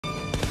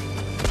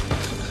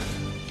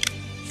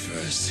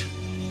First,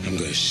 I'm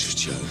gonna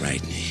shoot your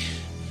right knee.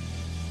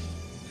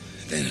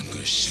 Then I'm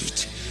gonna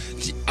shoot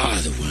the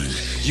other one.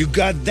 You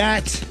got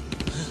that,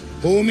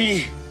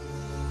 homie?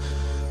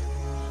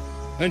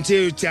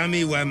 Until you tell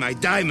me where my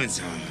diamonds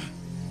are.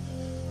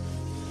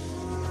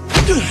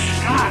 It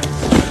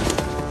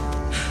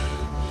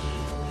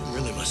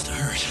really must have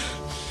hurt.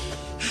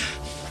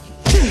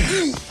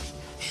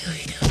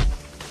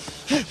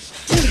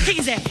 Kick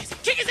his ass!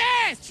 Kick his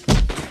ass!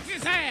 Kick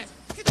his ass!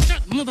 Get the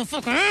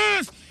motherfucker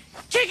ass!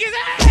 Kick his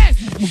ass!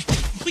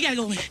 We gotta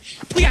go, man.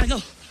 We gotta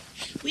go.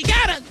 We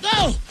gotta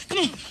go! Come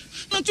on.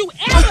 Don't you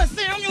ever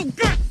say I'm your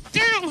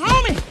goddamn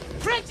homie,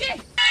 Frenchie!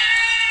 Alright,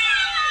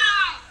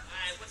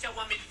 what y'all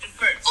want me to do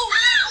first? Oh,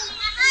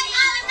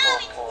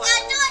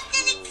 do a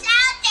silly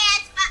clown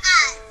dance for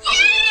us.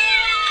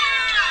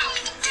 Yeah!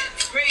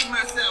 Praise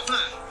myself,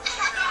 huh?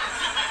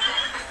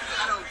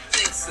 I don't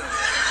think so.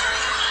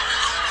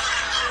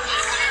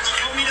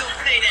 Homie, don't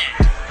say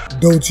that.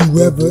 Don't you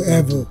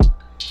ever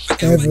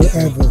call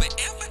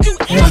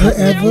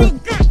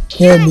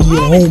me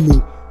your homie.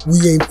 We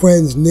ain't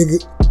friends, nigga.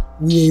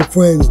 We ain't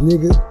friends,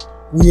 nigga.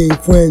 We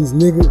ain't friends,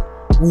 nigga.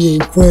 We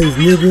ain't friends,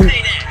 nigga.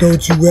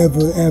 Don't you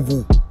ever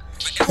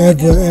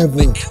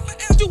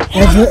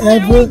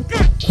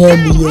call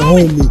me your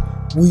homie.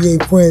 We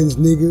ain't friends,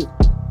 nigga.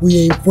 We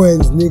ain't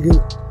friends, nigga.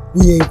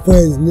 We ain't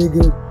friends,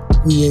 nigga.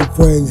 We ain't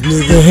friends,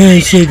 nigga. The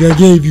handshake I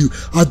gave you,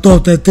 I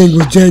thought that thing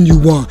was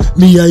genuine.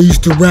 Me, I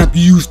used to rap,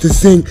 you used to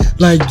sing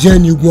like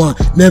genuine.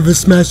 Never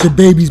smashed your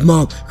baby's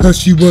mom, cause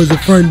she was a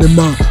friend of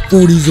mine.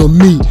 40s on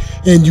me,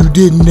 and you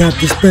didn't have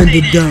to spend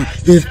a dime.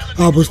 If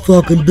I was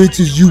fucking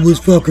bitches, you was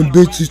fucking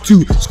bitches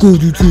too.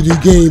 Schooled you to the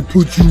game,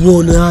 put you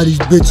on to how these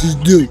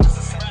bitches do.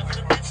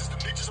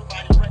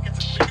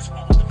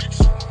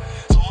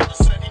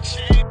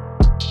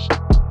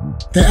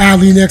 The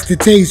alley next to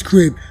Tay's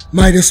crib,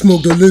 might have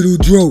smoked a little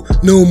dro.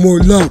 No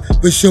more love,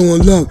 but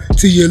showing love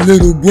to your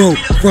little bro.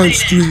 Front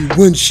street,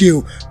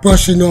 windshield,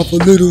 brushing off a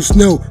little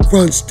snow.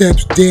 Front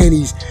steps,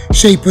 Danny's,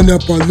 shaping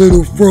up our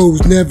little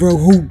froze. Never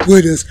hooped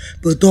with us,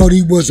 but thought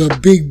he was a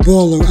big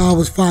baller. I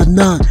was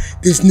 5'9",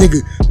 this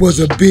nigga was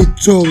a bit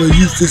taller.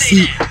 Used to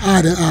see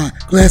eye to eye,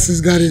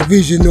 glasses got his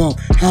vision off.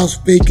 House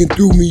faking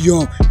threw me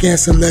off,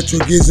 gas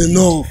electric isn't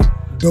off.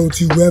 Don't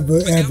you ever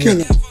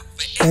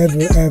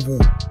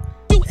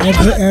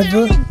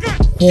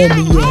call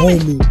me your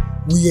homie.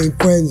 We ain't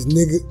friends,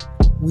 nigga.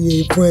 We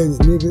ain't friends,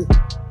 nigga.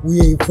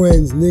 We ain't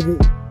friends, nigga.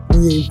 We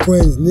ain't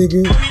friends,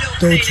 nigga.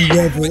 Don't you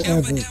ever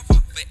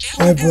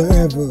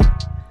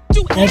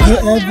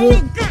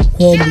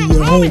call me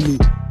your homie.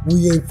 We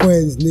ain't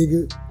friends,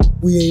 nigga.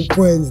 We ain't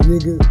friends,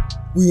 nigga.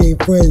 We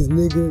ain't friends,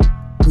 nigga.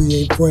 We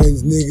ain't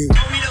friends, nigga.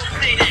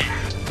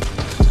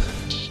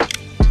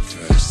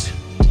 First,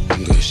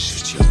 I'm gonna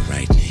shoot your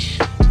right knee.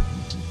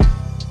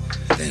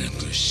 Then I'm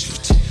gonna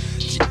shoot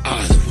the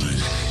other one.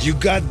 You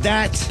got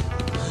that,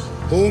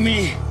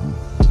 homie?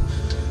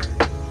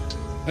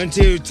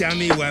 Until you tell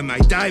me where my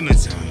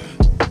diamonds are.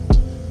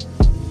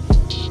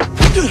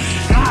 It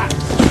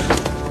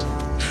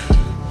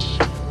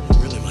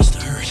really must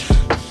have hurt.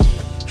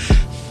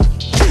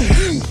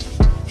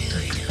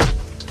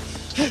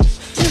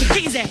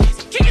 Kick his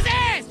ass! Kick his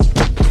ass!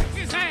 Kick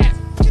his ass!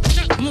 Get the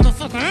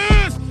motherfucker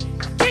ass!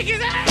 Kick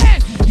his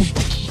ass!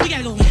 We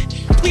gotta go, man.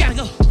 We gotta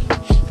go.